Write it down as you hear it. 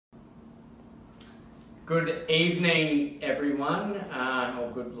Good evening, everyone,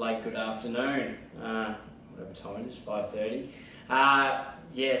 or good late, good afternoon, whatever time it is, 5:30.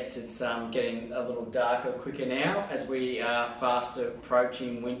 Yes, it's getting a little darker quicker now as we are fast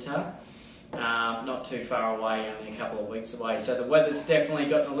approaching winter. Not too far away, only a couple of weeks away. So the weather's definitely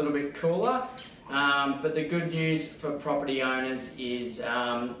gotten a little bit cooler. But the good news for property owners is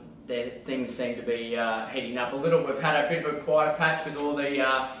things seem to be heating up a little. We've had a bit of a quieter patch with all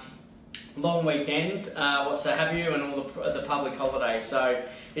the long weekends, what have you, and all the public holidays. So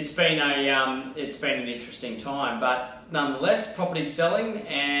it's been an interesting time, but nonetheless, property's selling,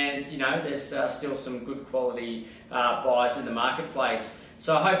 and there's still some good quality buys in the marketplace.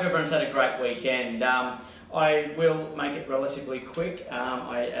 So I hope everyone's had a great weekend. I will make it relatively quick.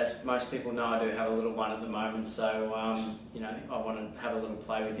 As most people know, I do have a little one at the moment, so I want to have a little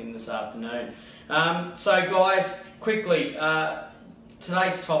play with him this afternoon. So guys, quickly.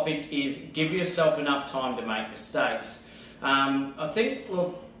 Today's topic is give yourself enough time to make mistakes. I think,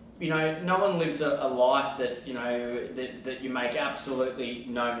 look, no one lives a life that that you make absolutely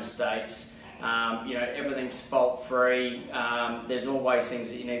no mistakes. Everything's fault-free. There's always things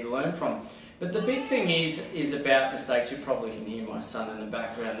that you need to learn from. But the big thing is about mistakes. You probably can hear my son in the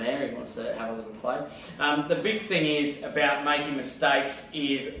background there. He wants to have a little play. The big thing is about making mistakes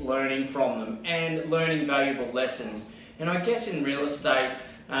is learning from them and learning valuable lessons. And I guess in real estate,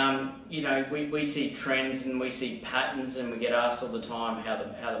 we see trends and we see patterns, and we get asked all the time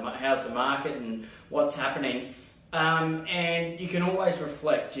how's the market and what's happening. And you can always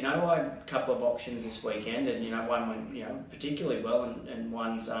reflect. I had a couple of auctions this weekend, and one went particularly well, and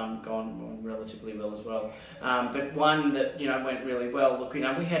one's gone relatively well as well. But one that went really well. Look,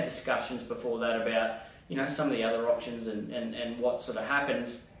 we had discussions before that about some of the other auctions and what sort of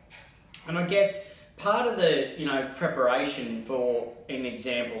happens, and I guess part of the preparation for an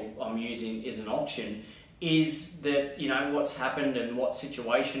example I'm using is an auction is that what's happened and what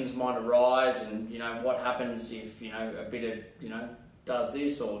situations might arise, and what happens if a bidder does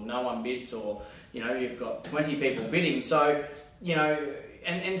this, or no one bids, or you've got 20 people bidding. So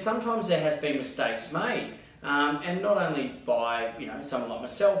and sometimes there has been mistakes made, and not only by someone like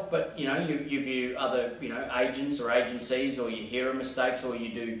myself, but you view other agents or agencies, or you hear of mistakes, or you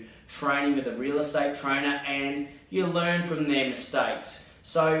do training with a real estate trainer, and you learn from their mistakes.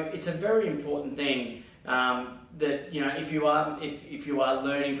 So it's a very important thing that if you are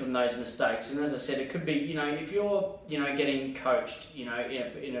learning from those mistakes, and as I said, it could be if you're getting coached in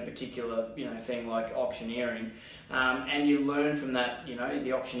a particular thing like auctioneering, and you learn from that.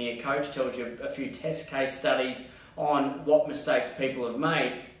 The auctioneer coach tells you a few test case studies on what mistakes people have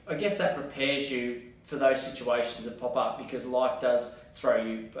made. I guess that prepares you for those situations that pop up, because life does throw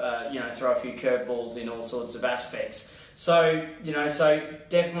a few curveballs in all sorts of aspects. So so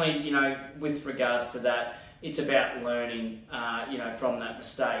definitely with regards to that, it's about learning from that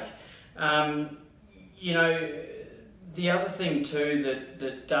mistake. The other thing too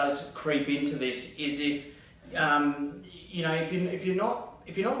that does creep into this is if you're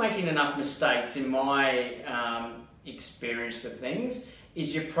not making enough mistakes, in my experience with things,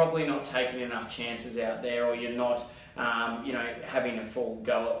 is you're probably not taking enough chances out there, or you're not having a full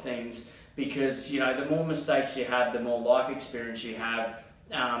go at things, because the more mistakes you have, the more life experience you have,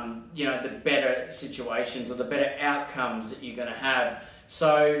 the better situations or the better outcomes that you're going to have.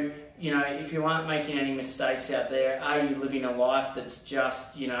 So if you aren't making any mistakes out there, are you living a life that's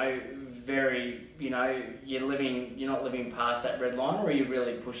just very you're not living past that red line, or are you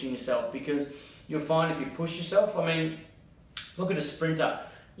really pushing yourself? Because you'll find if you push yourself, look at a sprinter.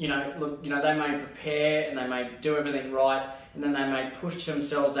 They may prepare and they may do everything right, and then they may push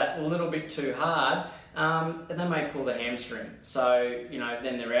themselves that little bit too hard, and they may pull the hamstring. So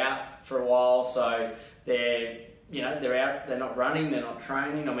then they're out for a while. So they're out. They're not running. They're not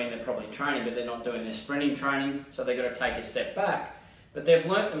training. They're probably training, but they're not doing their sprinting training. So they've got to take a step back. But they've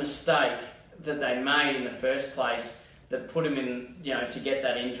learnt the mistake that they made in the first place that put them in to get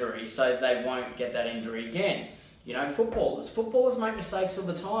that injury, so they won't get that injury again. Footballers make mistakes all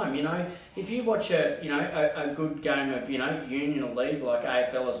the time. If you watch a good game of union or league, like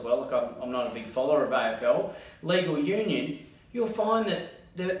AFL as well. Look, I'm not a big follower of AFL, league or union. You'll find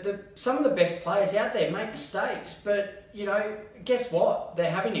that some of the best players out there make mistakes, but guess what?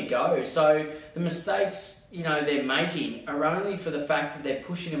 They're having a go. So the mistakes they're making are only for the fact that they're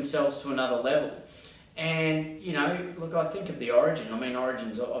pushing themselves to another level. And look, I think of the Origin.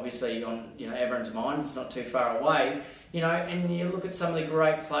 Origin's obviously on everyone's mind. It's not too far away. And you look at some of the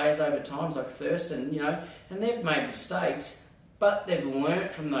great players over times, like Thurston. And they've made mistakes, but they've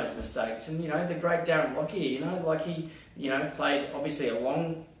learnt from those mistakes. And the great Darren Lockyer. He played obviously a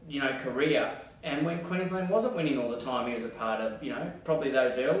long career and when Queensland wasn't winning all the time, he was a part of, probably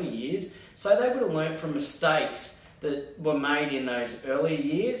those early years. So they would have learnt from mistakes that were made in those earlier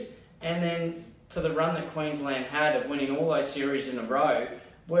years, and then to the run that Queensland had of winning all those series in a row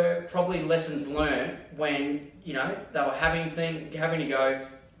were probably lessons learnt when, they were having to go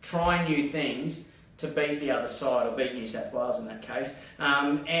try new things to beat the other side, or beat New South Wales in that case.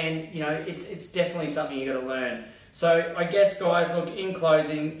 It's definitely something you've got to learn. So I guess, guys, look, in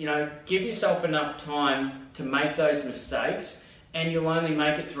closing, give yourself enough time to make those mistakes, and you'll only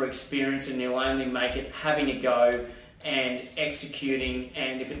make it through experience, and you'll only make it having a go and executing.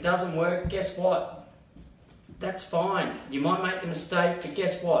 And if it doesn't work, guess what? That's fine. You might make the mistake, but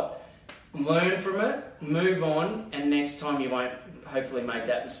guess what? Learn from it, move on, and next time you won't hopefully make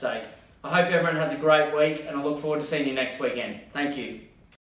that mistake. I hope everyone has a great week, and I look forward to seeing you next weekend. Thank you.